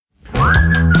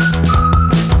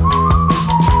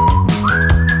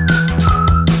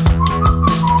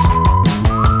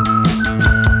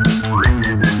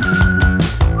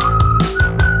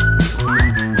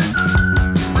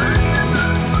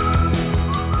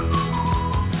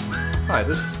Hi,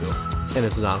 this is Bill, And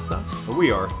this is Anastas. and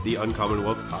we are the Uncommon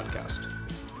Wealth Podcast.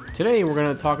 Today we're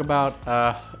going to talk about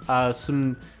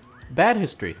some bad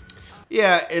history.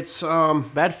 Yeah, it's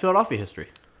Bad Philadelphia history.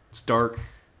 it's dark.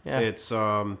 Yeah. It's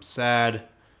sad.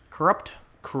 Corrupt.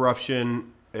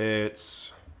 Corruption.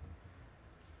 It's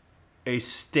a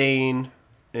stain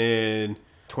in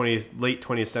late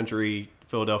 20th century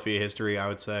Philadelphia history, I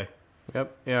would say.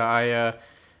 Yep. Yeah,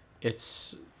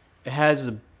 it has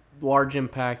a large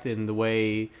impact in the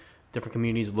way different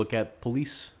communities look at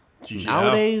police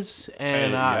nowadays.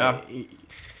 And,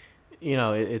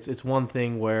 it's one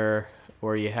thing where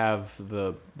you have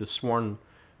the sworn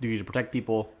duty to protect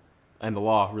people and the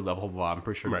law, really uphold the law. I'm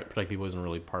pretty sure protect people isn't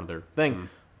really part of their thing.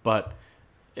 But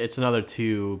it's another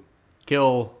to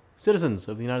kill citizens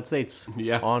of the United States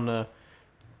on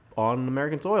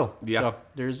American soil. Yeah. So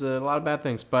there's a lot of bad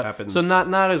things. But Happens so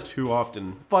not as too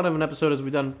often. fun of an episode as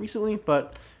we've done recently,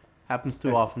 but happens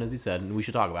too often, as he said, and we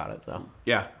should talk about it. So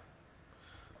Yeah.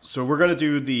 So we're going to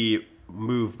do the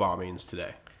move bombings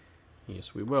today.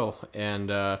 yes, we will.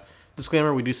 And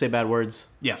disclaimer, we do say bad words.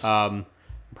 Yes. Probably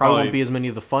won't be as many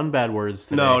of the fun bad words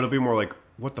today. No, it'll be more like,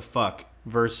 what the fuck?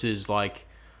 Versus like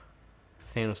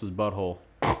Thanos' butthole.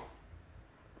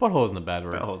 Butthole isn't a bad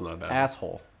word. Butthole's not a bad word.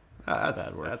 Asshole. That's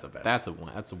Bad word. That's a bad That's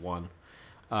a one.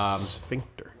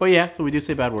 sphincter. But yeah, so we do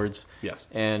say bad words. Yes.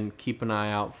 And keep an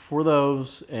eye out for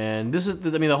those. And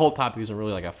the whole topic isn't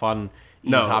really like a fun,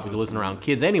 easy topic to listen around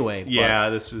kids anyway. Yeah,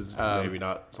 this is maybe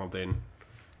not something.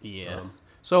 Yeah.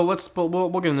 So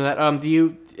we'll get into that. Do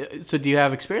you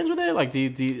have experience with it? Like,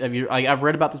 have you? I've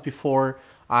read about this before.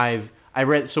 I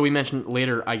read. So we mentioned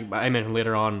later. I mentioned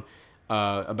later on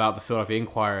about the Philadelphia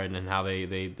Inquirer and how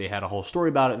they had a whole story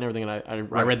about it and everything.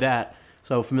 And I read that.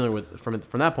 So familiar with from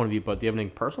that point of view. But do you have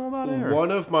anything personal about it? Or?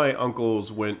 One of my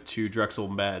uncles went to Drexel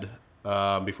Med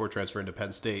before transferring to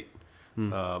Penn State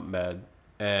Med,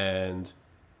 and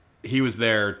he was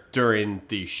there during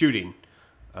the shooting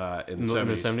in the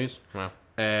 70s. Wow.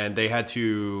 And they had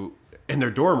to, in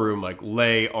their dorm room, like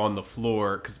lay on the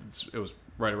floor because it was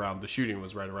right around, the shooting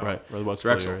was right around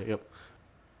Drexel. Right. Yep.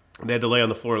 They had to lay on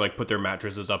the floor, like put their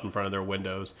mattresses up in front of their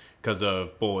windows because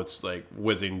of bullets like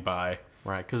whizzing by.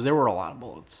 Right, because there were a lot of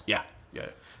bullets. Yeah.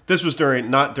 This was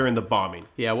not during the bombing.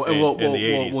 Yeah, in the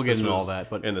 80s. We'll get This into all was that,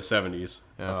 but in the 70s.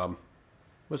 Yeah.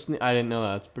 I didn't know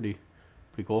that. That's pretty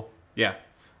cool. Yeah.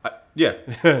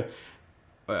 There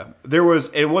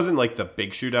was, it wasn't like the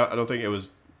big shootout. I don't think it was.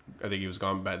 I think he was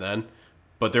gone by then,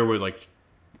 but there were like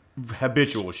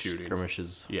habitual shootings,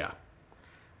 skirmishes. Yeah.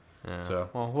 So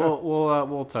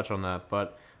we'll touch on that,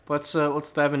 but let's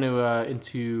dive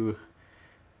into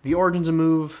the origins of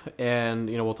MOVE, and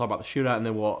we'll talk about the shootout, and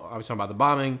then we'll obviously talk about the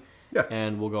bombing. Yeah.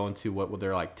 And we'll go into what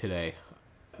they're like today.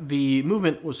 The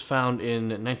movement was found in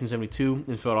 1972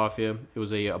 in Philadelphia. It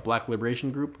was a black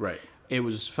liberation group. Right. It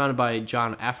was founded by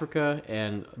John Africa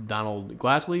and Donald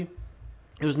Glassley.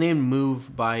 It was named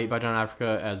MOVE by John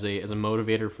Africa as a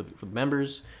motivator for the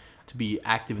members to be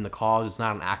active in the cause. It's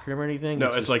not an acronym or anything.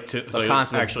 No, it's like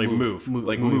actually move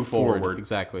forward.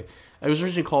 Exactly. It was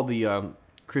originally called the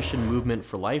Christian Movement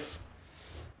for Life.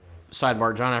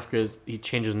 Sidebar: John Africa, he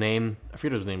changed his name. I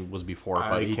forget what his name was before,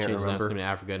 but he changed his name to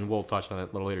Africa, and we'll touch on that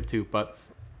a little later too. But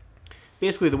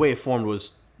basically, the way it formed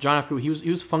was John Africa. He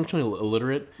was functionally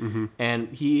illiterate, and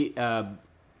he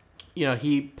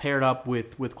he paired up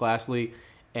with Glassley,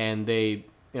 and they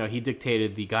he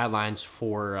dictated the guidelines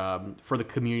for the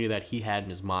community that he had in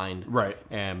his mind. Right.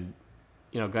 And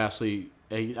Glassley,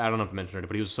 I don't know if I mentioned it,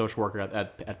 but he was a social worker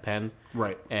at Penn.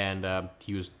 Right. And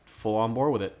he was full on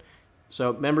board with it.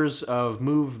 So members of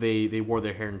MOVE, they wore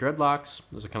their hair in dreadlocks.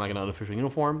 It was kind of like an unofficial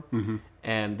uniform.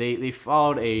 And they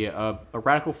followed a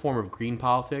radical form of green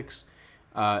politics.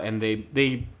 And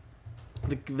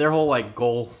their whole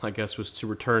goal, I guess, was to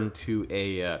return to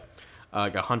a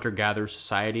hunter-gatherer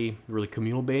society, really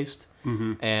communal based.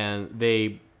 And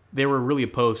they were really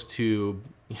opposed to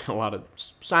a lot of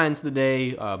science of the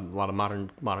day, a lot of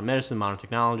modern medicine, modern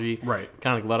technology. Right.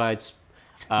 Kind of like Luddites.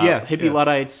 Hippie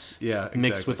Luddites. Yeah, exactly.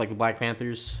 Mixed with the Black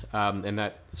Panthers. And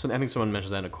I think someone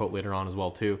mentions that in a quote later on as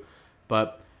well too.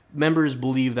 But members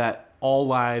believe that all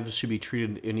lives should be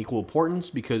treated in equal importance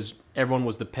because everyone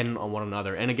was dependent on one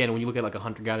another. And again, when you look at a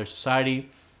hunter-gatherer society,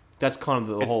 that's kind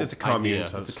of the whole it's a commune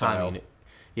idea. It's a style.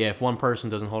 Yeah, if one person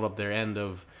doesn't hold up their end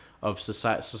of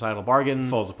societal bargain,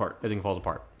 Falls apart. Everything falls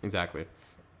apart. Exactly.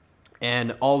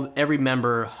 And every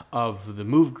member of the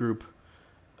MOVE group,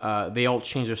 they all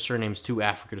changed their surnames to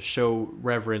Africa to show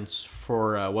reverence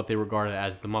for what they regarded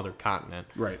as the mother continent.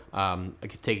 Right.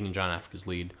 Taking John Africa's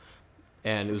lead,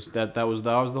 and it was that was the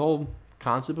whole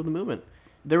concept of the movement.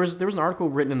 There was an article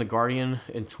written in The Guardian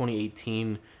in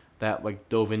 2018 that like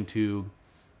dove into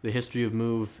the history of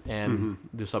MOVE and Mm-hmm.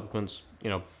 the subsequent,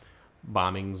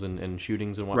 bombings and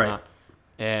shootings and whatnot. Right.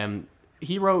 And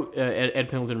he wrote, Ed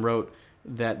Pendleton wrote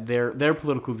that their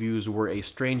political views were a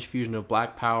strange fusion of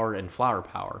black power and flower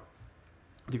power.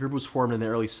 The group was formed in the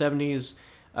early 70s,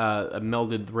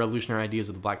 melded the revolutionary ideas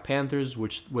of the Black Panthers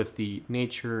with the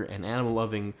nature and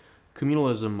animal-loving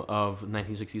communalism of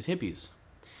 1960s hippies.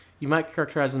 You might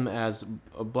characterize them as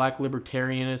black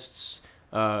libertarianists,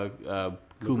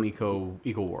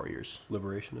 eco warriors.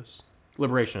 Liberationists.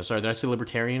 Sorry, did I say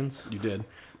libertarians? You did.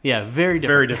 Yeah, very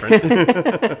different. Very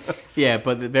different. Yeah,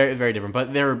 but very, very different.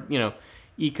 But they're,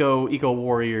 eco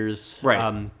warriors.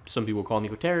 Right. Some people call them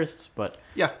eco terrorists, but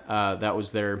Yeah. that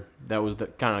was the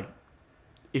kind of,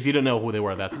 if you don't know who they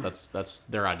were, that's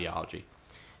their ideology.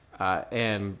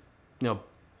 And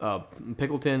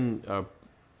Pickleton,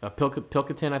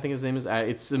 Pilkington, I think his name is.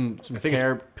 It's some I think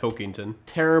it's Pilkington.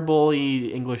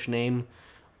 terribly English name,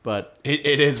 but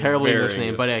It is terribly very English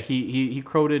name. But he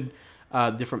quoted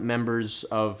different members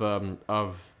of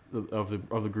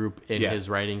the group in his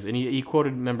writings, and he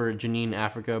quoted member Janine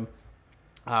Africa,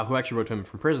 who actually wrote to him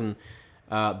from prison,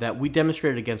 that we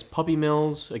demonstrated against puppy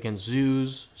mills, against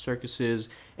zoos, circuses,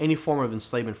 any form of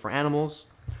enslavement for animals.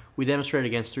 We demonstrated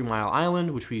against 3 Mile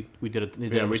Island, which we did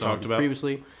we talked about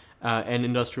previously, and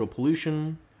industrial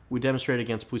pollution. We demonstrated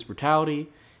against police brutality,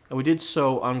 and we did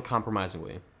so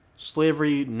uncompromisingly.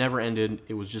 Slavery never ended;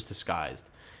 it was just disguised.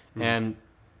 And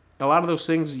a lot of those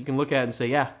things you can look at and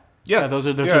say, those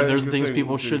are things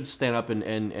people should stand up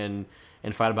and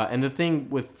fight about. And the thing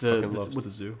with the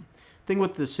zoo. Thing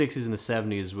with the 60s and the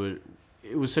 70s was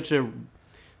it was such a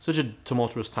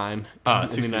tumultuous time in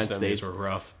the United States. Were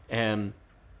rough, and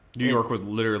New York was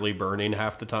literally burning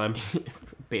half the time,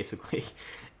 basically,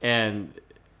 and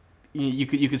you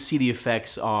could see the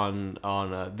effects on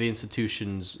the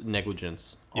institution's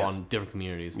negligence on different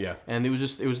communities. Yeah, and it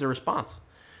was their response.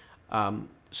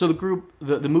 So the group,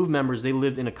 the MOVE members, they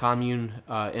lived in a commune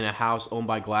in a house owned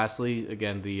by Glassley,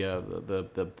 again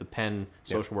the Penn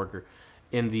social worker,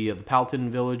 in the Palatine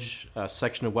Village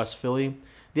section of West Philly.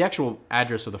 The actual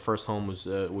address of the first home was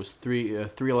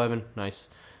 311. Nice.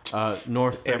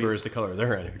 North. Amber is the color of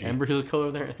their energy.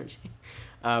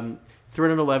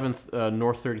 311th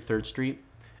North 33rd Street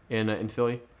in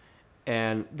Philly,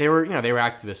 and they were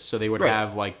activists, so they would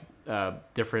have like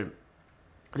different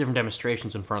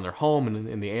demonstrations in front of their home and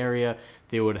in the area.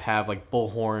 They would have like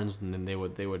bullhorns, and then they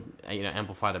would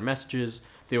amplify their messages.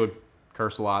 They would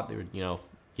curse a lot. They would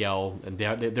yell, and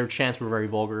their chants were very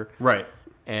vulgar. Right.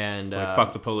 And like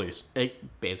fuck the police.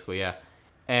 Basically, yeah.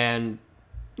 And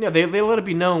they let it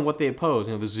be known what they oppose.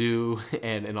 The zoo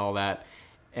and all that.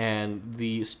 And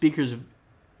the speakers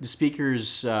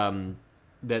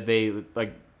that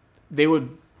they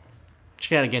would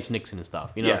chant against Nixon and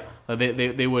stuff. Yeah.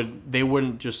 They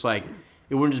wouldn't just like,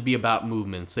 it wouldn't just be about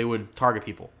movements. They would target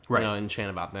people. Right. And chant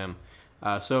about them.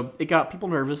 So it got people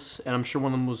nervous, and I'm sure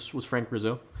one of them was Frank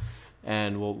Rizzo,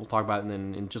 and we'll talk about it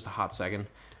in just a hot second.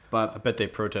 But I bet they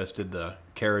protested the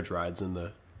carriage rides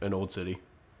in Old City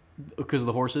because of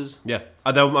the horses. Yeah,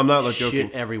 I'm not joking.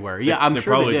 Shit everywhere. I'm sure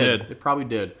probably they did. They probably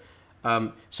did.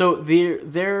 So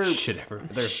they're shit everywhere.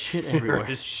 There's shit everywhere.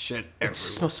 There's shit everywhere. It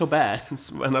smells so bad.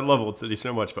 And I love Old City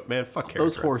so much, but man, fuck carriage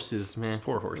those rides. Horses, man. Those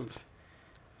poor horses.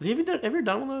 Have you ever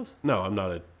done one of those? No, I'm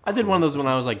not I did one of those when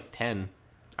I was like 10.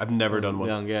 I've never done one.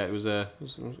 Young, yeah. It was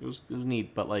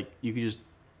neat, but like you could just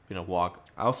walk.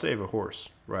 I'll save a horse,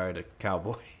 ride a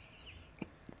cowboy.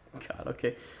 God,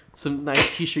 okay. Some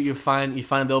nice T-shirt you find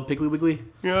at the old Piggly Wiggly.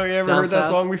 You ever Down heard that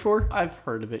south? song before? I've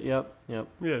heard of it. Yep. Yeah.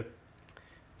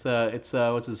 It's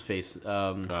what's his face?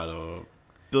 I don't know.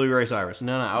 Billy Ray Cyrus.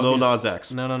 No. Lil Nas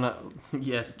X. No.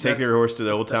 Yes. Take your horse to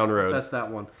the Old Town Road. That's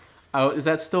that one. Is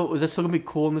that still gonna be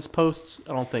cool in this post?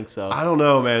 I don't think so. I don't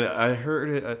know, man. I heard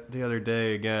it the other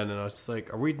day again, and I was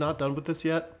like, "Are we not done with this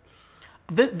yet?"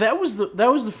 That was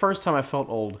the first time I felt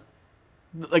old.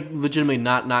 Like legitimately,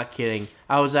 not kidding.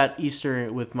 I was at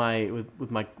Easter with my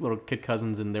little kid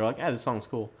cousins, and they were like, "Ah, this song's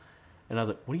cool," and I was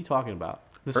like, "What are you talking about?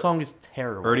 This song is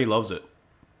terrible." Ernie loves it.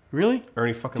 Really?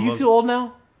 Ernie fucking loves it. Do you feel old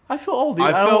now? I feel old, dude.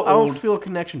 I don't feel a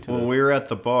connection to it. When we were at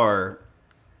the bar,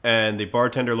 and the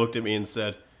bartender looked at me and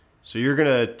said, "So you're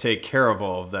gonna take care of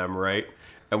all of them, right?"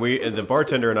 And the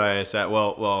bartender and I sat.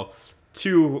 Well,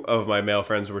 two of my male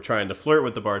friends were trying to flirt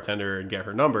with the bartender and get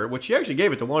her number, which she actually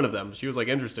gave it to one of them. She was like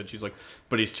interested. She's like,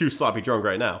 "But he's too sloppy drunk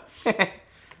right now."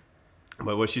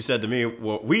 But what she said to me,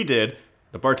 what we did,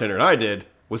 the bartender and I did,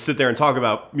 was sit there and talk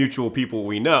about mutual people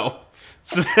we know.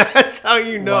 So that's how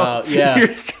you know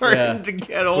you're starting to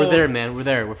get old. We're there, man. We're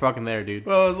there. We're fucking there, dude.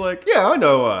 Well, I was like, yeah, I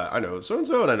know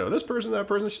so-and-so, and I know this person, that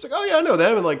person. She's like, oh, yeah, I know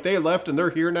them. And, like, they left, and they're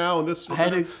here now, and this.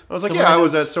 I was like, yeah, I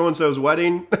was at so-and-so's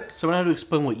wedding. Someone had to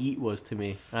explain what yeet was to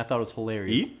me, and I thought it was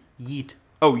hilarious. Yeet? Yeet.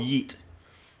 Oh, yeet.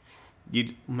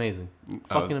 Yeet. Amazing.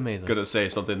 Fucking amazing. Going to say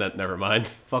something that, never mind.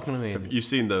 Fucking amazing. You've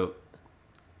seen the...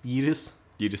 Yeetus?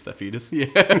 Yeetus the fetus? Yes.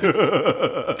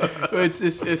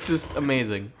 it's just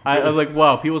amazing. I was like,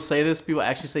 wow, people say this? People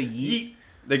actually say yeet?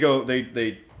 They go,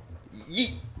 they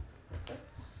yeet.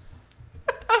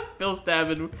 Bill's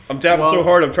dabbing. I'm dabbing so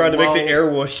hard, I'm trying to make the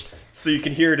air whoosh so you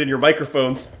can hear it in your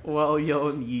microphones. Well,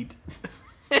 yelling yeet.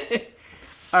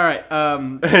 All right.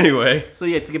 Anyway. So,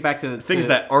 yeah, to get back to... Things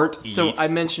that aren't yeet. So, I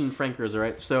mentioned Frank Rizzo,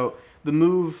 right? So... The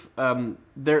move,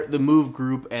 the move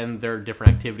group and their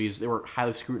different activities, they were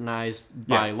highly scrutinized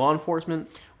by law enforcement.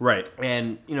 Right.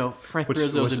 And, Frank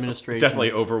Rizzo's administration...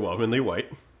 Definitely overwhelmingly white.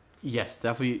 Yes,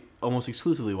 definitely almost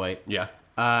exclusively white. Yeah.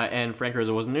 And Frank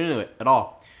Rizzo wasn't into it at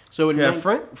all. So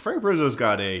Frank Rizzo's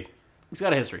got a... He's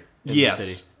got a history in the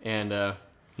city. And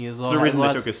he has a lot... There's a reason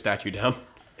they took his statue down.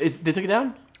 They took it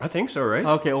down? I think so, right?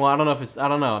 Okay, well, I don't know if it's... I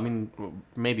don't know. I mean,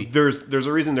 maybe. There's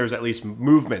a reason there's at least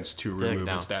movements to remove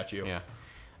the statue. Yeah.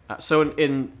 So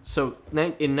in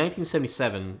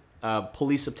 1977,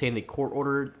 police obtained a court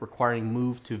order requiring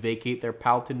Move to vacate their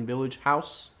Powelton Village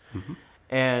house. Mm-hmm.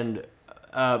 And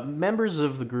members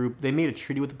of the group, they made a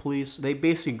treaty with the police. They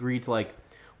basically agreed to, like,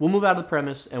 we'll move out of the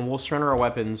premise and we'll surrender our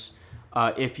weapons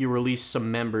if you release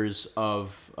some members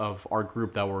of our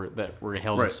group that were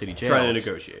held in city jails. Trying to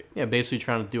negotiate. Yeah, basically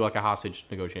trying to do like a hostage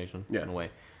negotiation in a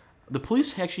way. The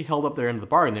police actually held up their end of the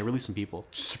bargain. They released some people.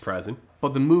 Surprising.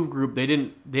 But the Move group, they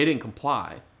didn't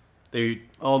comply.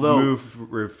 Move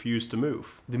refused to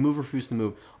move. The Move refused to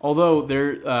move. Although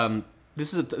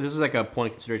this is like a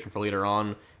point of consideration for later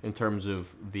on in terms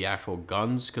of the actual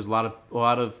guns, because a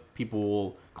lot of people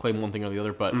will claim one thing or the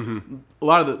other, but a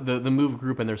lot of the Move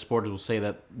group and their supporters will say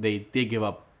that they did give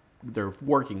up their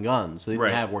working guns. So they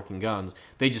didn't have working guns.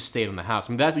 They just stayed in the house.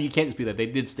 I mean, that's what you can't dispute, that they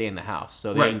did stay in the house.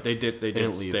 So they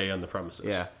did stay on the premises.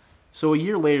 Yeah. So a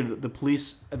year later, the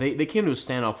police they came to a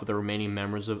standoff with the remaining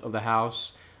members of the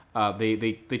house.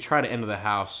 They tried to enter the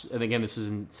house, and again, this is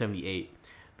in '78.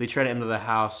 They tried to enter the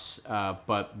house,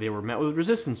 but they were met with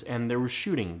resistance, and there was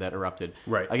shooting that erupted.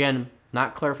 Right. Again,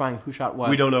 not clarifying who shot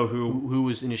what. We don't know who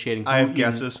was initiating. I have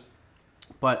guesses.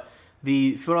 But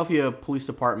the Philadelphia Police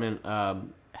Department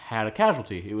had a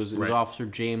casualty. It was Officer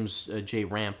James J.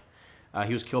 Ramp.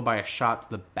 He was killed by a shot to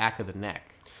the back of the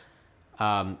neck.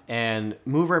 And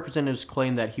Move representatives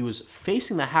claimed that he was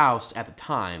facing the house at the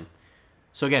time.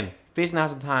 So again, facing the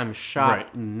house at the time, shot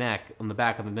in the neck, on the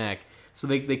back of the neck. So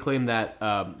they claimed that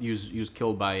he was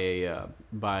killed by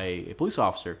a police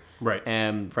officer. Right.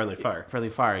 And friendly fire. Friendly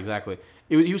fire, exactly.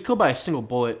 He was killed by a single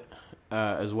bullet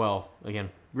as well. Again,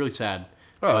 really sad.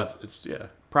 Oh, it's.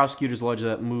 Prosecutors allege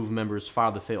that Move members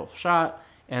fired the fatal shot,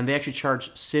 and they actually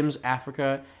charged Sims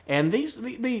Africa, and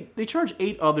they charged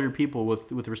 8 other people with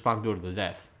the responsibility for the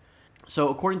death. So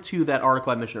according to that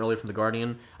article I mentioned earlier from The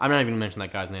Guardian, I'm not even going to mention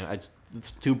that guy's name. It's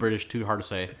too British, too hard to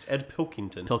say. It's Ed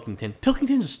Pilkington.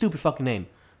 Pilkington's a stupid fucking name.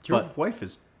 Your wife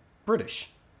is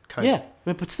British. Yeah,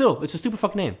 but still, it's a stupid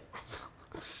fucking name.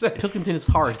 Pilkington is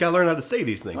hard. You gotta learn how to say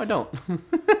these things. No, I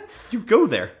don't. You go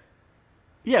there.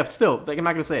 Yeah, but still, like, I'm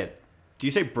not going to say it. Do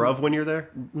you say bruv when you're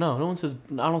there? No one says.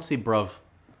 I don't say bruv.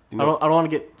 I don't want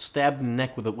to get stabbed in the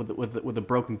neck with a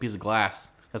broken piece of glass.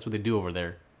 That's what they do over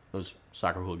there. Those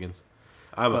soccer hooligans.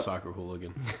 I'm a soccer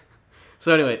hooligan.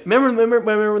 So anyway,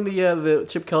 remember when the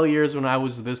Chip Kelly years when I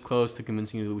was this close to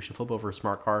convincing you that we should flip over a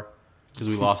smart car because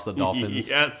we lost the Dolphins?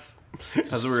 Yes.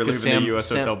 As we were leaving the U.S.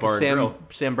 Hotel Bar and Grill.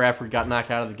 Sam Bradford got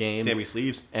knocked out of the game. Sammy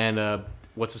Sleeves. And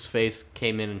what's his face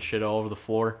came in and shit all over the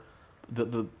floor.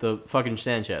 The fucking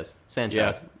Sanchez.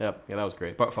 Yeah. Yep. Yeah, that was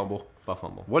great. Butt fumble.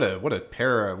 What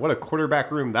a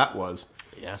quarterback room that was.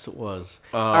 Yes, it was.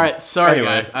 All right, sorry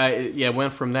anyway. guys. I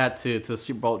went from that to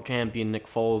Super Bowl champion Nick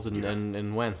Foles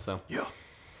and Wentz. So yeah.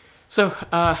 So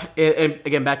and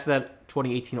again, back to that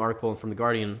 2018 article from The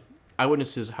Guardian.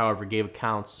 Eyewitnesses, however, gave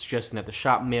accounts suggesting that the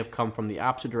shot may have come from the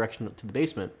opposite direction to the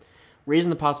basement, raising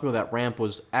the possibility that Ramp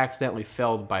was accidentally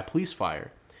felled by police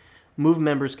fire. Move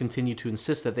members continue to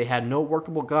insist that they had no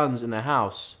workable guns in the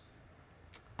house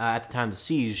at the time of the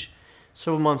siege.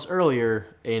 Several months earlier,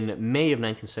 in May of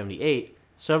 1978,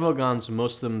 several guns,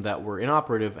 most of them that were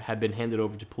inoperative, had been handed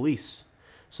over to police.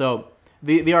 So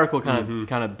the article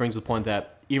kind of brings the point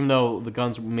that even though the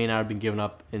guns may not have been given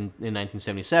up in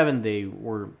 1977, they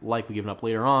were likely given up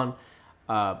later on.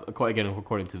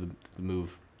 According to the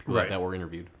Move people Right. that were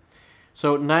interviewed.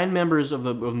 So 9 members of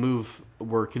the MOVE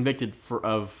were convicted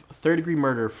of third-degree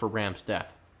murder for Ram's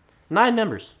death. 9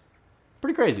 members.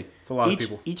 Pretty crazy. It's a lot of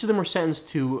people. Each of them were sentenced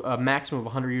to a maximum of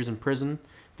 100 years in prison.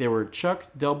 They were Chuck,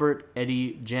 Delbert,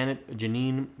 Eddie, Janet,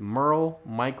 Janine, Merle,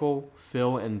 Michael,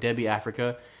 Phil, and Debbie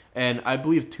Africa. And I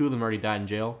believe 2 of them already died in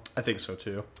jail. I think so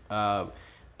too.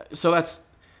 So that's,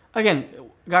 again,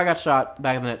 guy got shot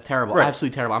back in the terrible, Right.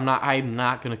 absolutely terrible. I'm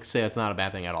not gonna say it's not a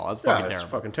bad thing at all. That's fucking It's terrible.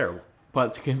 fucking terrible.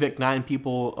 But to convict 9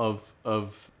 people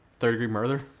of third degree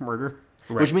murder,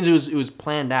 Right. which means it was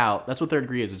planned out. That's what third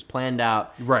degree is. It's planned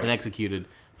out Right. and executed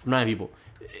from 9 people.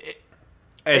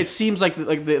 It seems like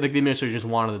the administration just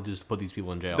wanted to just put these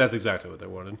people in jail. That's exactly what they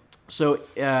wanted. So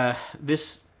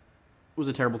this was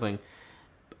a terrible thing.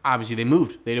 Obviously, they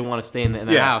moved. They didn't want to stay in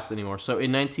the house anymore. So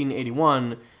in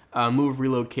 1981, MOVE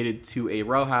relocated to a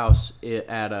row house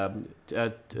at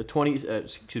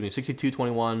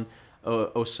 6221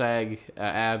 Osage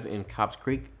Ave in Cobbs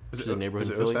Creek. Is it a neighborhood is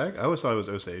it in Philly. Osage? I always thought it was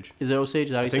Osage. Is it Osage?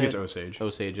 Is that how you I think say it's it? Osage.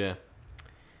 Osage, yeah.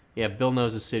 Yeah, Bill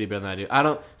knows the city better than I do. I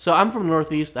don't. So I'm from the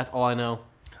Northeast. That's all I know.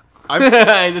 I've been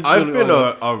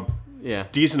a yeah.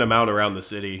 decent amount around the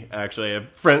city. Actually, I have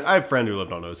a friend who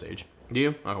lived on Osage. Do you?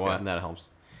 Okay, well, Yeah. that helps.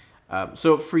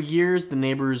 So for years, the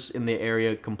neighbors in the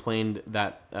area complained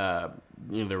that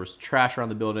there was trash around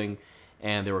the building,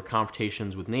 and there were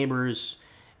confrontations with neighbors,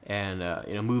 and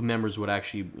MOVE members would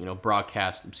actually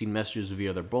broadcast obscene messages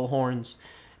via their bullhorns.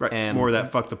 Right. And More of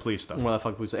that fuck the police stuff. More of that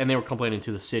fuck the police, and they were complaining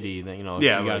to the city that you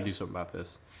got to do something about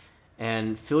this.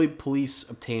 And Philly police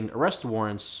obtained arrest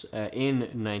warrants in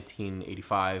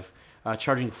 1985,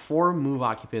 charging 4 MOVE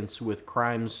occupants with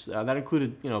crimes that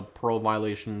included, parole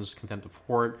violations, contempt of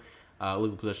court,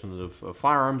 illegal possession of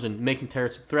firearms, and making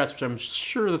terroristic threats. Which I'm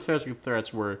sure the terroristic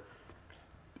threats were,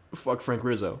 fuck Frank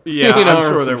Rizzo. Yeah, You know, I'm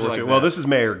sure or they something were like too. that. Well, this is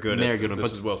Mayor Good. Mayor Goodman,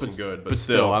 This is Wilson Good, but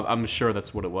still, I'm sure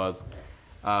that's what it was.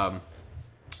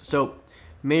 So,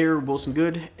 Mayor Wilson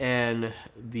Good and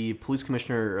the police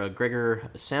commissioner Gregor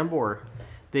Sambor,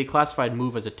 they classified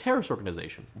MOVE as a terrorist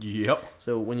organization. Yep.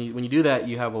 So when you do that,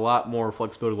 you have a lot more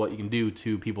flexibility of what you can do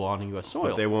to people on U.S. soil.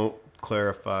 But they won't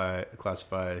classify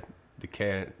the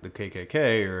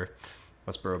KKK or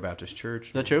Westboro Baptist Church.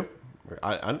 Is that true?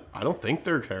 I don't think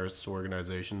they're terrorist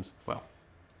organizations. Well,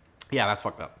 yeah, that's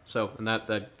fucked up. So, and that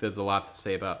there's a lot to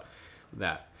say about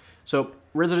that. So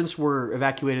residents were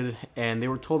evacuated, and they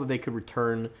were told that they could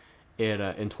return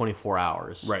in 24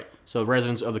 hours. Right. So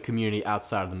residents of the community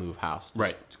outside of the MOVE house.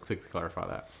 Right. To clarify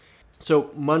that. So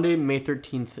Monday, May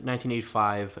 13th,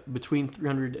 1985, between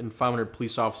 300 and 500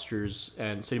 police officers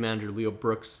and city manager Leo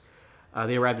Brooks,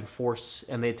 they arrived in force,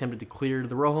 and they attempted to clear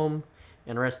the row home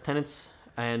and arrest tenants.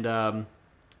 And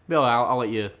Bill, I'll let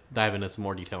you dive into some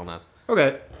more detail on that.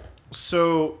 Okay.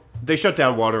 So they shut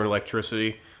down water and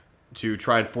electricity to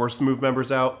try and force the MOVE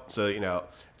members out. So,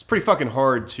 it's pretty fucking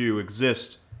hard to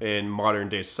exist in modern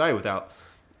day society without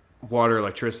water,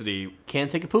 electricity.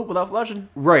 Can't take a poop without flushing.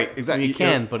 Right, exactly. You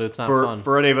can, but it's not for, fun.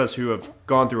 For any of us who have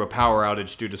gone through a power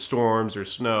outage due to storms or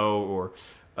snow or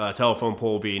a telephone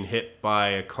pole being hit by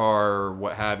a car or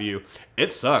what have you, it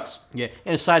sucks. Yeah,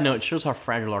 and a side note, it shows how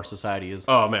fragile our society is.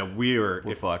 Oh man, we're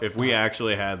fucked. If we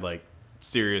actually had like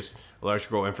serious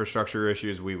electrical infrastructure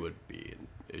issues, we would be in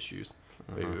issues.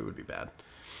 It would be bad.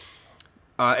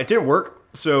 It didn't work.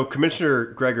 So Commissioner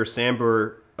Gregor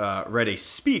Sambor read a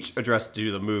speech addressed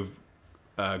to the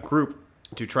MOVE group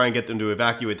to try and get them to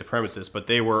evacuate the premises, but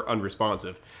they were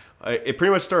unresponsive. It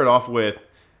pretty much started off with,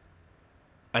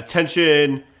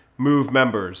 "Attention, MOVE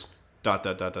members, ...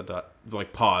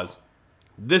 like pause.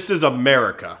 This is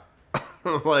America."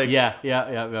 Like Yeah.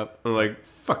 I'm like,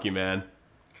 fuck you, man.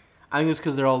 I think it's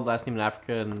because they're all last name in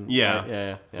Africa, and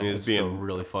Yeah. It's He's being still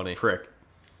really funny. Prick.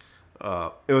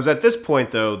 It was at this point,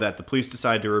 though, that the police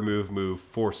decided to remove MOVE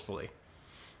forcefully.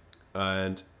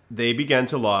 And they began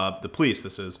to lob, the police,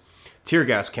 this is, tear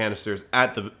gas canisters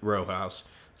at the row house.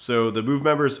 So the MOVE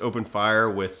members opened fire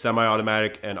with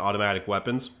semi-automatic and automatic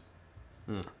weapons.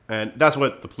 And that's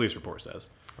what the police report says.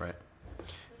 Right.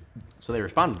 So they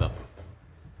responded,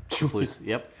 though. Police,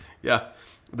 yep. Yeah.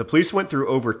 The police went through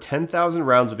over 10,000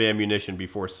 rounds of ammunition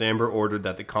before Sambor ordered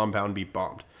that the compound be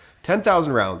bombed.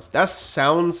 10,000 rounds. That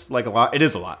sounds like a lot. It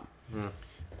is a lot.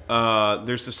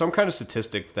 There's some kind of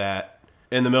statistic that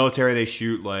in the military they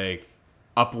shoot like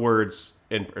upwards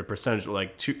in percentage,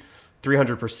 like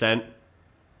 300%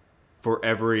 for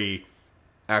every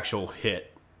actual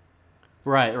hit.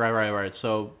 Right.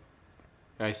 So,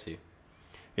 I see.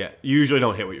 Yeah, you usually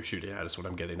don't hit what you're shooting at, is what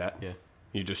I'm getting at. Yeah.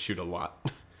 You just shoot a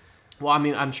lot. Well, I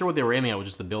mean, I'm sure what they were aiming at was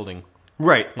just the building.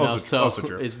 Right. You know, Also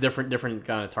true. It's different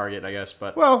kind of target, I guess.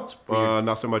 But Well,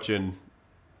 not so much in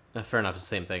Fair enough. It's the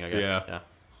same thing, I guess. Yeah.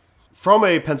 From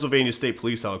a Pennsylvania State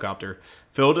Police helicopter,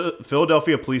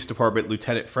 Philadelphia Police Department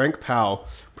Lieutenant Frank Powell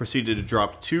proceeded to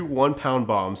drop 2 one-pound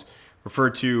bombs,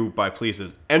 referred to by police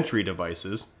as entry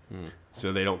devices,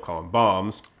 so they don't call them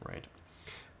bombs. Right.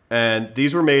 And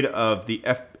these were made of the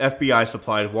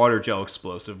FBI-supplied water gel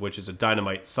explosive, which is a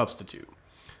dynamite substitute.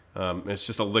 It's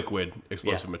just a liquid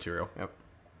explosive material. Yep.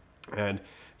 And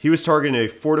he was targeting a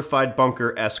fortified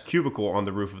bunker-esque cubicle on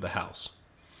the roof of the house.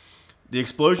 The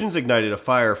explosions ignited a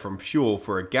fire from fuel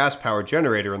for a gas-powered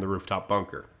generator in the rooftop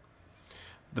bunker.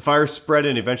 The fire spread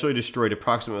and eventually destroyed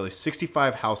approximately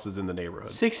 65 houses in the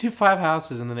neighborhood. 65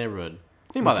 houses in the neighborhood.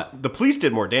 Think about that. The police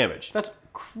did more damage. That's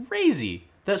crazy.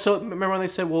 So remember when they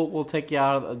said we'll take you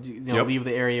out, leave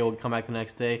the area, we'll come back the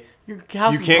next day. Your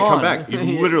house is can't gone. come back.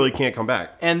 You literally can't come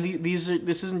back. And this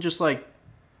isn't just like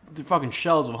the fucking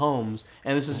shells of homes,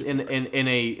 and this is in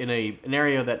an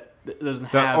area that doesn't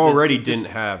have that already didn't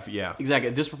have exactly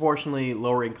a disproportionately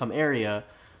lower income area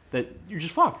that you're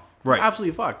just fucked. Right. You're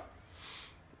absolutely fucked.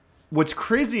 What's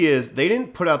crazy is they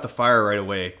didn't put out the fire right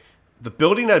away. The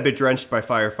building had been drenched by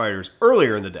firefighters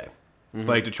earlier in the day,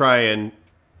 like to try and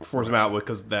force them out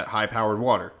because of that high-powered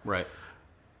water. Right.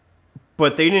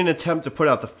 But they didn't attempt to put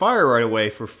out the fire right away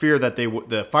for fear that the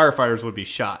firefighters would be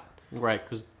shot. Right,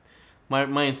 because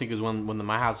my instinct is when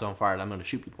my house is on fire, I'm going to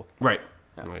shoot people. Right.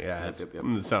 Yeah.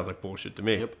 It sounds like bullshit to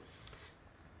me. Yep.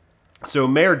 So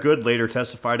Mayor Good later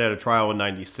testified at a trial in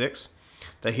 '96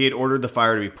 that he had ordered the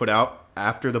fire to be put out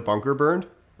after the bunker burned.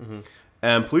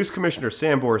 And Police Commissioner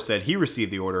Sambor said he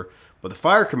received the order, but the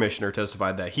fire commissioner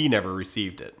testified that he never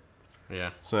received it.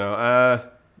 Yeah.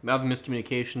 So, Now the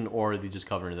miscommunication, or they just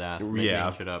covering his ass.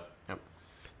 Making shit up. Yep.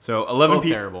 So 11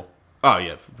 people. Terrible. Oh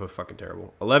yeah, fucking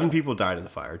terrible. 11 people died in the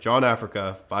fire. John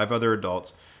Africa, 5 other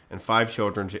adults, and 5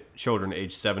 children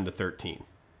aged 7 to 13.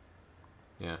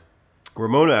 Yeah.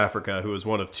 Ramona Africa, who was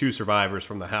one of 2 survivors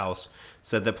from the house,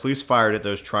 said that police fired at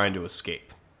those trying to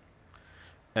escape.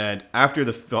 And after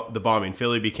the bombing,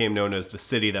 Philly became known as the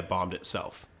city that bombed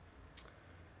itself.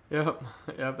 Yep,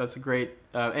 that's a great.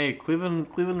 Hey, Cleveland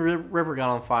River got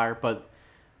on fire, but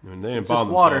I mean, they didn't it's bomb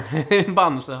just water. themselves. They didn't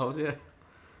bomb themselves. Yeah.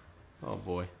 Oh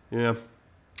boy. Yeah.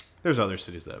 There's other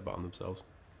cities that have bombed themselves.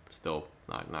 Still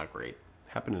not great.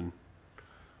 Happened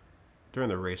during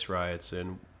the race riots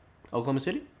in Oklahoma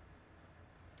City.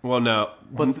 Well, no,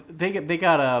 but they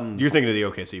got You're thinking of the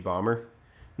OKC bomber.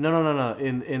 No.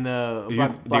 In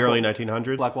the early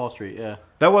 1900s. Black Wall Street. Yeah.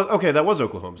 That was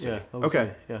Oklahoma City. Yeah. Oklahoma Okay.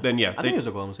 City, yeah. Then I think it was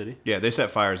Oklahoma City. Yeah, they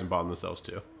set fires and bombed themselves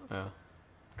too. Yeah.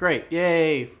 Great.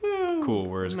 Yay. Woo. Cool.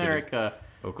 We're as good America.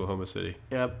 as Oklahoma City.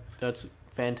 Yep. That's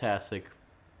fantastic.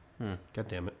 God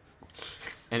damn it.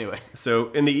 Anyway. So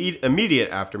in the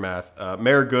immediate aftermath,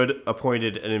 Mayor Good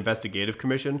appointed an investigative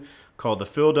commission called the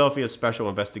Philadelphia Special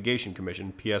Investigation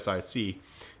Commission, PSIC,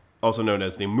 also known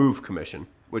as the MOVE Commission,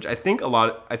 which I think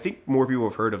more people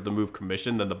have heard of the MOVE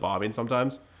Commission than the bombing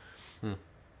sometimes.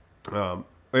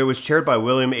 It was chaired by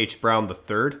William H. Brown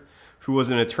III, who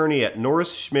was an attorney at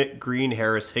Norris, Schmidt, Green,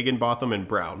 Harris, Higginbotham, and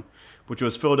Brown, which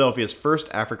was Philadelphia's first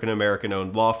African-American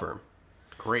owned law firm.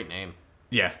 Great name.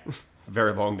 Yeah,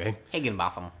 very long name.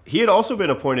 Higginbotham. He had also been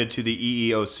appointed to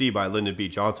the EEOC by Lyndon B.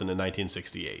 Johnson in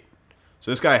 1968.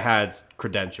 So this guy has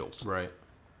credentials. Right.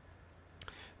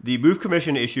 The MOVE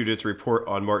Commission issued its report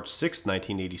on March 6,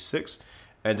 1986,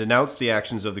 and denounced the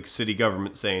actions of the city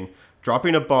government, saying,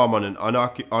 dropping a bomb on an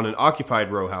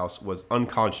occupied row house was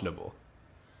unconscionable.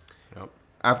 Yep.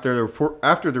 After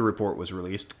the report was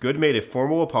released, Good made a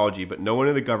formal apology, but no one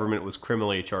in the government was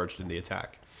criminally charged in the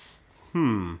attack.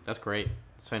 That's great.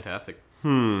 It's fantastic.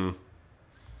 Ramona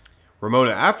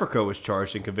Africa was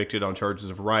charged and convicted on charges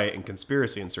of riot and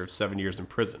conspiracy and served 7 years in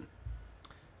prison.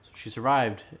 So she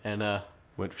survived and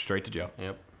went straight to jail.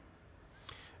 Yep.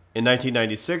 In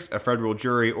 1996, a federal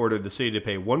jury ordered the city to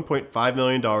pay $1.5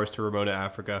 million to Ramona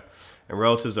Africa and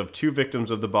relatives of 2 victims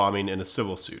of the bombing in a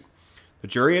civil suit. The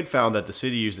jury had found that the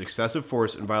city used excessive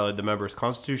force and violated the members'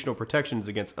 constitutional protections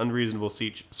against unreasonable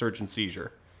search and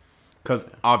seizure.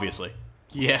 Because, obviously.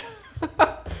 Yeah.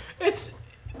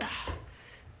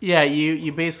 Yeah,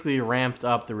 you basically ramped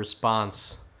up the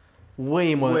response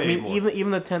way more. More. Even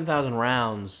the 10,000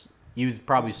 rounds, you'd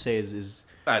probably say is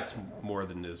That's more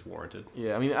than is warranted.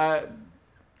 Yeah, I mean,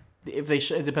 if they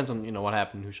it depends on what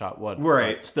happened, who shot what.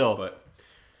 Right. But still,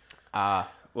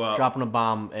 well, dropping a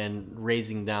bomb and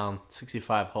razing down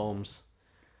 65 homes.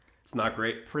 It's not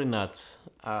great. Pretty nuts.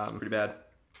 It's pretty bad.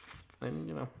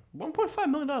 And $1.5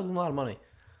 million is a lot of money.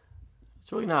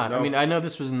 It's really not. No. I mean, I know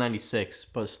this was in '96,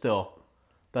 but still,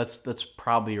 that's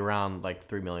probably around like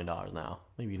 $3 million now.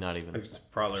 Maybe not even. It's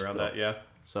probably around that, yeah.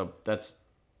 So that's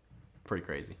pretty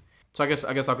crazy. So I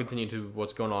guess I'll continue to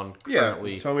what's going on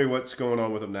currently. Yeah, tell me what's going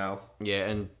on with him now. Yeah,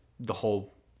 and the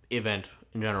whole event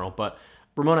in general. But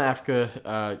Ramona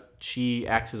Africa, she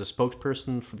acts as a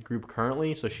spokesperson for the group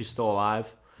currently, so she's still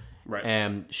alive. Right.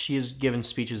 And she has given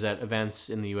speeches at events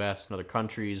in the U.S. and other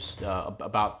countries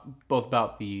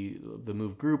about the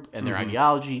MOVE group and their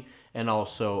ideology, and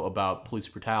also about police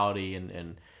brutality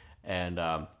and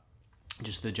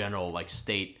just the general like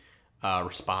state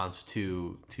response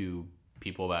to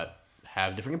people that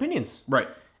have different opinions. Right.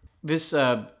 This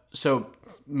so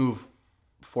move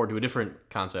forward to a different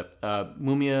concept.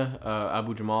 Mumia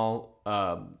Abu Jamal,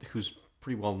 who's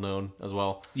pretty well known as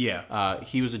well. Yeah.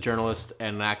 He was a journalist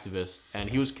and an activist, and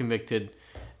he was convicted,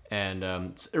 and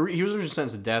he was originally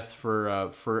sentenced to death for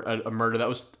a murder that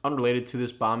was unrelated to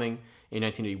this bombing in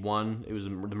 1981. It was the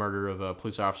murder of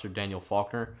police officer Daniel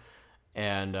Faulkner,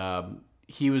 and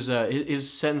he was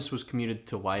his sentence was commuted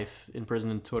to life in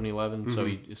prison in 2011. So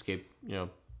he escaped,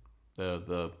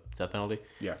 the death penalty.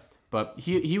 Yeah. But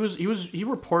he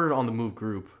reported on the MOVE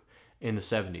group in the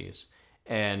 70s,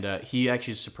 and he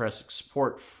actually expressed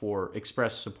support for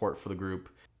the group,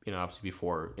 obviously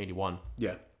before 81.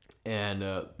 Yeah. And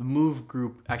the MOVE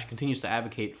group actually continues to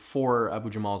advocate for Abu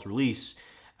Jamal's release,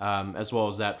 as well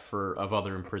as that of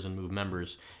other imprisoned MOVE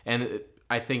members. And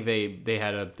I think they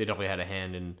definitely had a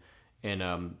hand in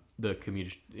the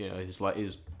community, his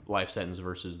life sentence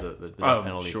versus the death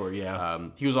penalty. Sure, yeah.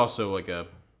 He was also like a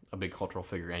big cultural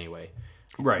figure anyway.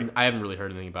 Right. I haven't really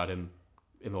heard anything about him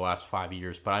in the last 5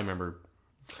 years, but I remember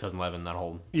 2011, that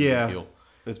whole deal.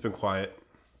 It's been quiet.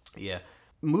 Yeah.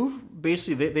 MOVE,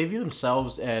 basically, they view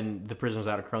themselves and the prisoners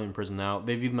that are currently in prison now,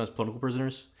 they view them as political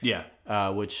prisoners. Yeah.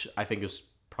 Which I think is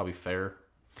probably fair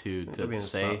to it's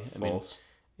say. Not false.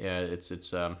 Yeah, it's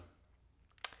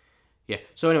yeah.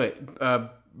 So anyway,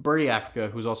 Birdie Africa,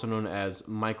 who's also known as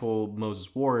Michael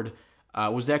Moses Ward,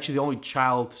 was actually the only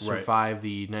child to survive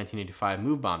the 1985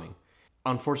 MOVE bombing.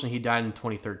 Unfortunately, he died in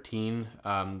 2013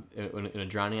 in a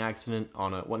drowning accident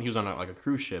when he was on a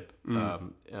cruise ship,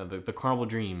 the Carnival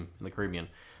Dream in the Caribbean.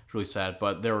 It's really sad,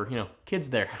 but there were kids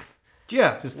there.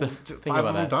 Yeah, Just to think five about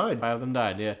of them that. died. 5 of them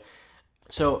died. Yeah.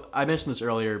 So I mentioned this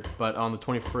earlier, but on the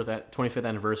 25th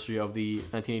anniversary of the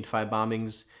 1985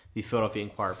 bombings, the Philadelphia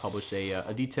Inquirer published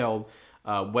a detailed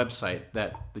website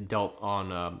that dealt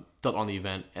on the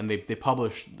event, and they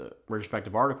published the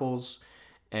respective articles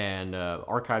and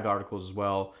archived articles as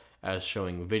well as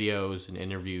showing videos and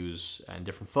interviews and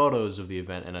different photos of the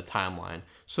event and a timeline.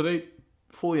 So they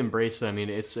fully embrace it. I mean,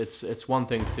 it's one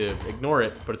thing to ignore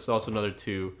it, but it's also another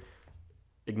to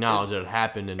acknowledge that it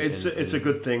happened. And it's a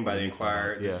good thing by the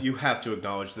Inquirer. Yeah. You have to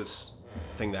acknowledge this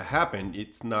thing that happened.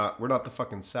 We're not the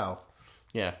fucking South.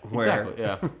 Yeah, exactly.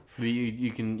 Yeah,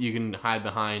 you can hide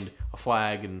behind a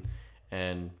flag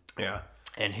and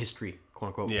history, quote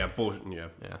unquote. Yeah, bullshit. Yeah.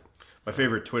 Yeah. My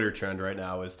favorite Twitter trend right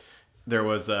now is there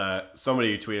was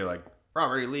somebody who tweeted like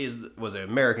Robert E. Lee was an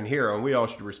American hero and we all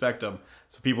should respect him.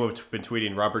 So people have been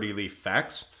tweeting Robert E. Lee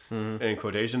facts in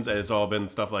quotations, and it's all been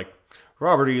stuff like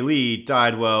Robert E. Lee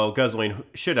died while guzzling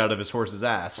shit out of his horse's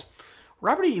ass.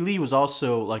 Robert E. Lee was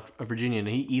also like a Virginian.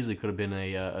 He easily could have been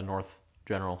a North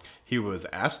general. He was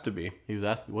asked to be. He was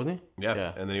asked, wasn't he?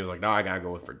 Yeah. And then he was like, "No, I gotta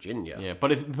go with Virginia." Yeah,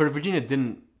 but if Virginia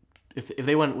didn't, if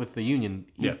they went with the Union,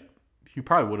 he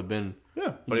probably would have been.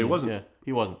 Yeah, but he wasn't. Yeah,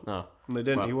 he wasn't. No, they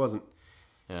didn't. Well, he wasn't.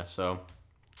 Yeah. So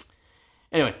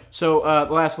anyway, the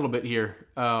last little bit here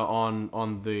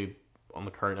on the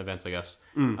current events, I guess.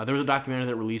 There was a documentary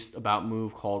that released about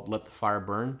MOVE called "Let the Fire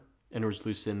Burn," and it was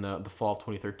released in the fall of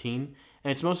 2013.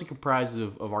 And it's mostly comprised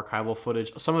of archival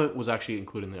footage. Some of it was actually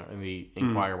included in the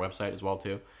Inquirer website as well,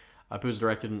 too. It was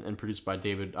directed and produced by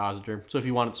David Osider. So if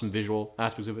you wanted some visual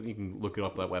aspects of it, you can look it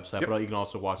up on that website. Yep. But you can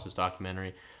also watch this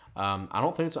documentary.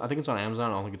 I think it's on Amazon.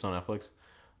 I don't think it's on Netflix.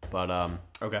 But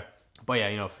okay. But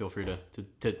yeah, feel free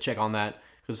to check on that,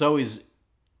 because it's always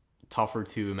tougher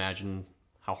to imagine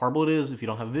how horrible it is if you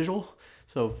don't have a visual.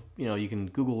 So, you can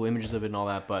Google images of it and all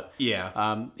that, but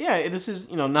this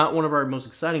is, not one of our most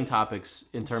exciting topics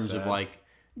in terms of like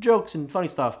jokes and funny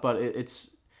stuff, but it's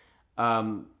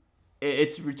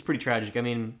pretty tragic. I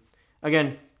mean,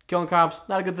 again, killing cops,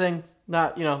 not a good thing.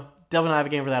 Not, definitely not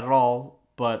advocating for that at all,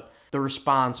 but the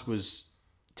response was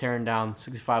tearing down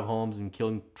 65 homes and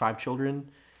killing 5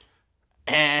 children.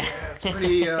 It's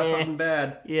pretty fucking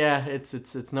bad. Yeah,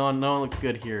 it's no one looks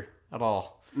good here at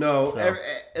all. No,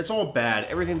 it's all bad.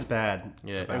 Everything's bad.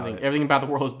 Yeah, everything about the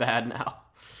world is bad now.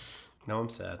 No, I'm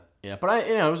sad. Yeah, but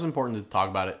it was important to talk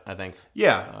about it, I think.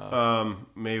 Yeah.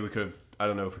 Maybe we could have. I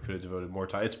don't know if we could have devoted more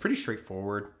time. It's pretty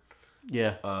straightforward.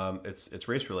 Yeah. It's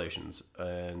race relations,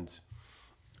 and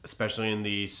especially in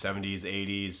the 70s,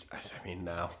 80s. I mean,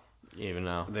 now. even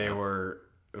now. They were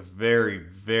very,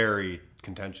 very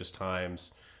contentious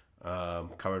times,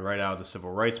 coming right out of the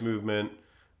civil rights movement.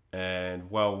 And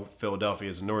while Philadelphia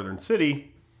is a northern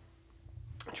city,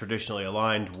 traditionally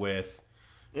aligned with...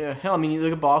 Yeah, hell, I mean, you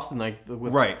look at Boston.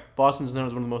 Right. Boston's known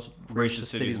as one of the most racist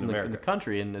cities in the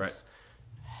country, and it's right.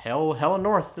 hell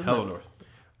north, isn't hell it? north.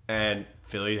 And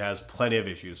Philly has plenty of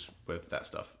issues with that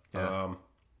stuff,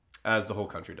 as the whole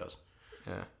country does.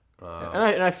 Yeah.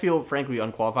 And I feel, frankly,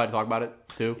 unqualified to talk about it,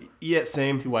 too. Yeah,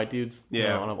 same. Two white dudes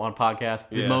on a podcast.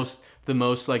 The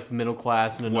most like, middle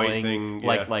class and annoying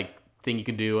thing, thing you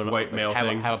can do. And white male have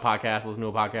thing. Have a podcast, listen to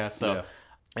a podcast. So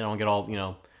I don't get all,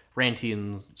 ranty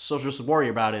and socialist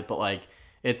warrior about it, but, like,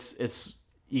 it's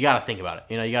you got to think about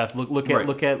it. You got to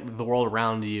look at the world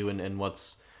around you and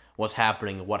what's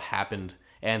happening and what happened.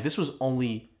 And this was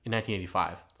only in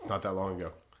 1985. It's not that long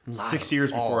ago. 6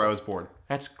 years before I was born.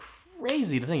 That's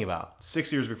crazy to think about.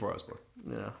 6 years before I was born.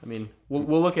 Yeah, I mean,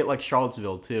 we'll look at like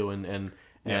Charlottesville too, and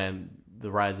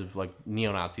the rise of like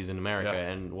neo-Nazis in America,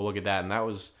 and we'll look at that, and that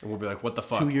was... And we'll be like, what the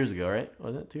fuck? 2 years ago, right?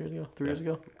 Was it 2 years ago? 3 years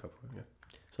ago?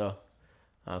 So,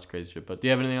 that's crazy shit. But do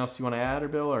you have anything else you want to add, or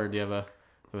Bill? Or do you have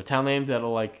a town name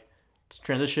that'll like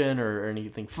transition or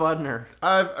anything fun? Or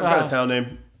I've got a town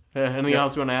name. Anything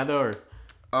else you want to add, though? Or?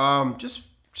 Just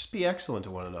be excellent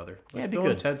to one another. Like be Bill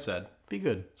good. and Ted said. Be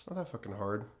good. It's not that fucking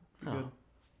hard. Be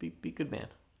good. Be good man.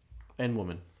 And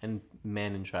woman. And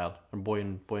man and child. Or boy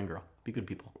and girl. Be good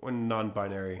people. Or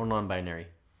non-binary.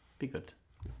 Be good.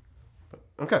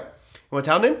 Okay. You want a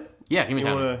town name? Yeah, give me a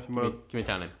town name. Give me a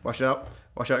town name. Wash it out.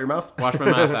 Wash out your mouth. Wash my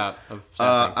mouth out of sad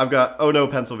things. I've got Oh No,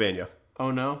 Pennsylvania.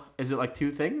 Oh no? Is it like two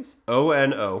things?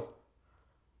 O-N-O.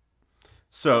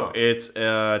 So it's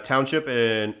a township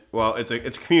it's a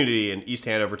community in East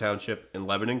Hanover Township in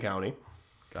Lebanon County.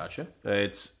 Gotcha.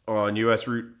 It's on U.S.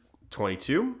 Route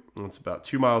 22. It's about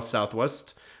 2 miles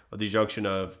southwest of the junction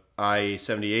of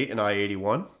I-78 and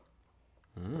I-81.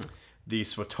 The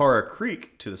Swatara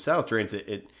Creek to the south drains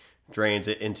it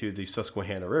into the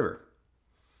Susquehanna River.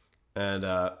 And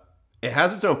it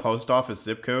has its own post office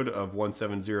zip code of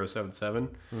 17077.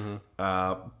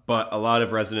 But a lot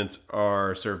of residents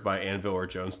are served by Annville or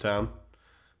Jonestown.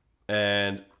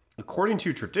 And according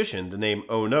to tradition, the name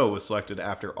Oh No was selected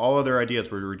after all other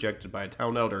ideas were rejected by a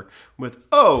town elder with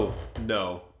Oh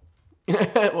No.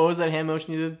 What was that hand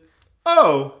motion you did?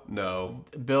 Oh No.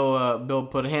 Bill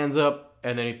put hands up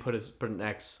and then he put an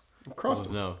X. Cross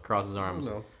his arms.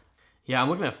 Oh, no. Yeah, I'm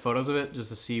looking at photos of it just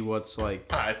to see what's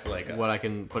like. It's like what I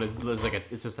can put.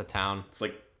 It's just a town. It's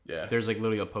like There's like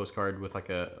literally a postcard with like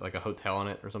a hotel on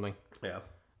it or something. Yeah.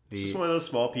 It's just one of those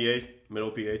small PA,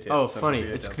 middle PA towns. Oh, funny!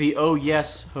 It's the Oh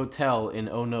Yes Hotel in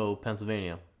Oh No,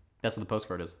 Pennsylvania. That's what the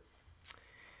postcard is.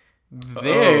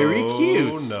 Very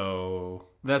cute. Oh no.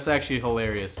 That's actually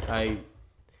hilarious. I'm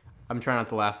trying not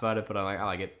to laugh about it, but I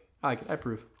like it. I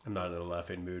approve. I'm not in a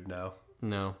laughing mood now.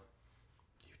 No.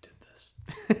 You did this.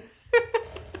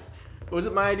 Was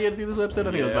it my idea to do this website?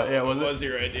 I think it was. It was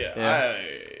your idea. Yeah.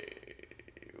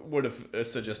 I would have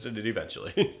suggested it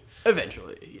eventually.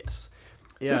 Eventually, yes.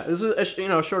 Yeah, this is a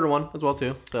shorter one as well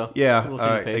too. So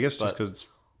I guess just because it's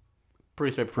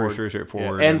pretty straightforward. Pretty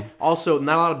straightforward. Yeah. And also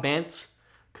not a lot of bants,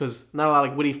 because not a lot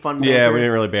of witty fun. Yeah, we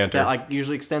didn't really banter. That like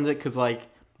usually extends it because like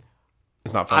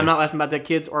it's not funny. I'm not laughing about dead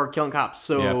kids or killing cops,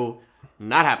 so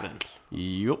not happening.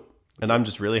 Yep. And I'm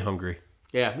just really hungry.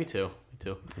 Yeah, me too.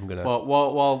 I'm gonna.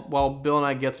 While Bill and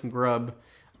I get some grub.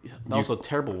 Also, a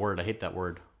terrible word. I hate that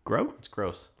word. Grub? It's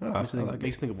gross. Makes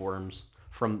me think of worms.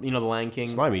 From the Lion King.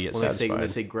 Slimy yet satisfying. When they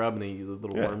say grub and they eat the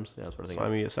little worms. Yeah, that's what I think.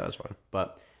 Slimy yet satisfying.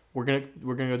 But we're gonna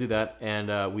go do that,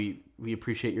 and we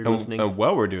appreciate your listening. And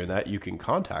while we're doing that, you can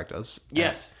contact us.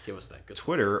 Yes, give us that. Good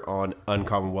Twitter on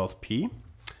Uncommonwealth P,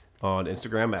 on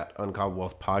Instagram at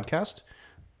Uncommonwealth Podcast.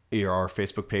 Our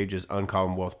Facebook page is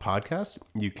Uncommonwealth Podcast.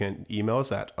 You can email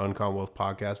us at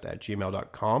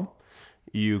uncommonwealthpodcast@gmail.com.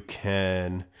 You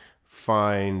can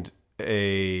find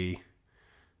a...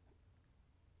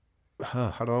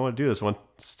 how do I want to do this one?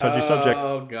 It's a touchy subject.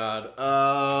 Oh,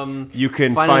 God. You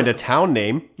can find a town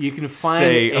name. You can find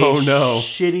a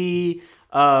shitty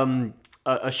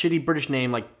British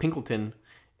name like Pinkleton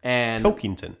and...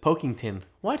 Pokington.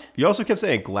 What? You also kept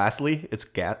saying Glassly. It's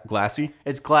glassy.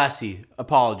 It's glassy.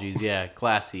 Apologies. Yeah,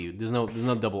 glassy. There's no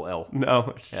double L.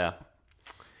 No. It's just... Yeah.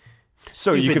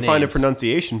 So you can find a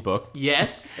pronunciation book.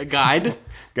 Yes, a guide.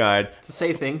 To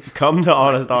say things. Come to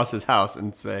Honest Aus's house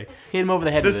and say, hit him over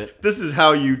the head with it. This is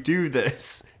how you do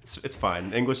this. It's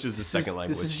fine. English is the second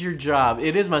language. This is your job.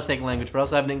 It is my second language, but I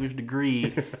also have an English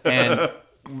degree, and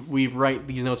we write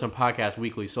these notes on podcasts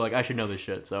weekly, so like I should know this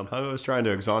shit. So I was trying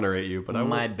to exonerate you, but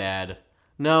my bad.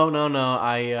 No.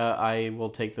 I will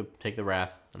take the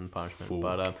wrath and the punishment. Fool.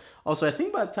 But also, I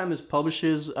think by the time this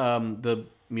publishes, the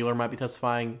Mueller might be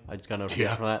testifying. I just got a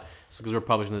notification for that. So because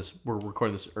we're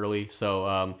recording this early.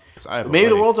 So maybe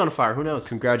the world's on fire. Who knows?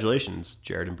 Congratulations,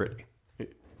 Jared and Brittany.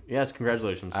 Yes,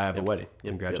 congratulations. I have a wedding.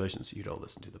 Congratulations. You don't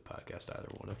listen to the podcast, either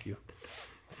one of you.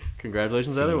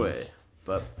 Congratulations either way.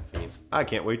 But Fiends. I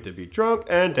can't wait to be drunk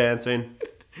and dancing.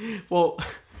 Well,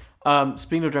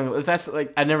 speaking of drunk, that's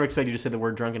like I never expected you to say the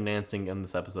word drunk and dancing in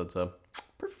this episode. So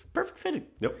perfect fitting.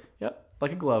 Yep,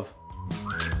 like a glove.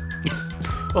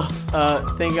 Well,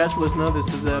 thank you guys for listening. This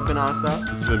has been Anastas.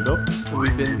 This has been Bill. And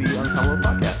we've been the Uncommon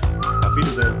Podcast.